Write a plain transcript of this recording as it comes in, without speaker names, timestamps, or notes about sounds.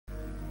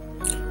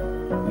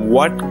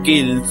what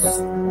kills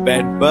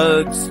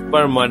bedbugs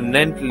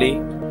permanently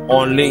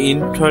only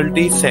in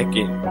 30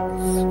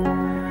 seconds.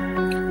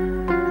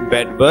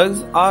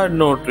 Bedbugs are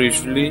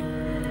notoriously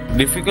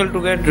difficult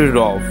to get rid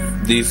of.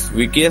 These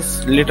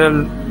vicious little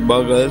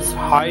buggers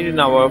hide in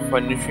our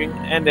furnishing,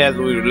 and as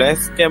we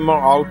relax come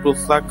out to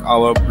suck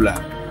our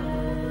blood.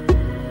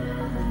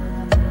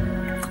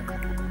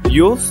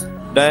 Use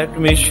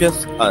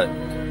diatomaceous earth.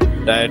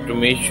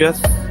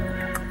 Diatomaceous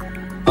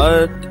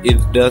earth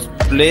is dust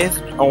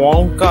placed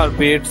along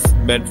carpets,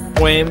 bed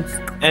frames,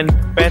 and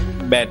pet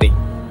bedding.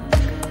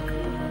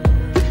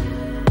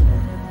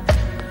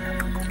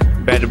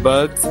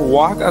 Bedbugs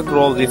walk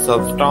across the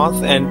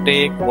substance and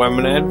take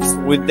remnants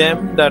with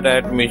them. The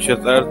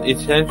diatomaceous earth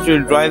essentially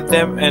dries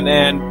them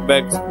and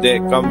bugs they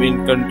come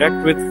in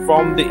contact with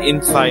from the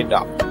inside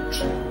out.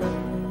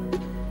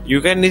 You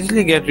can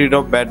easily get rid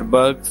of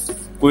bedbugs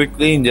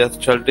quickly in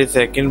just 30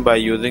 seconds by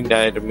using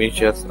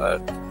diatomaceous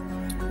earth.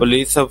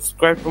 Please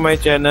subscribe to my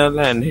channel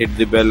and hit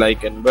the bell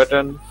icon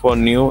button for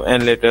new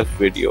and latest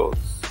videos.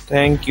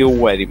 Thank you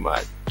very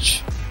much.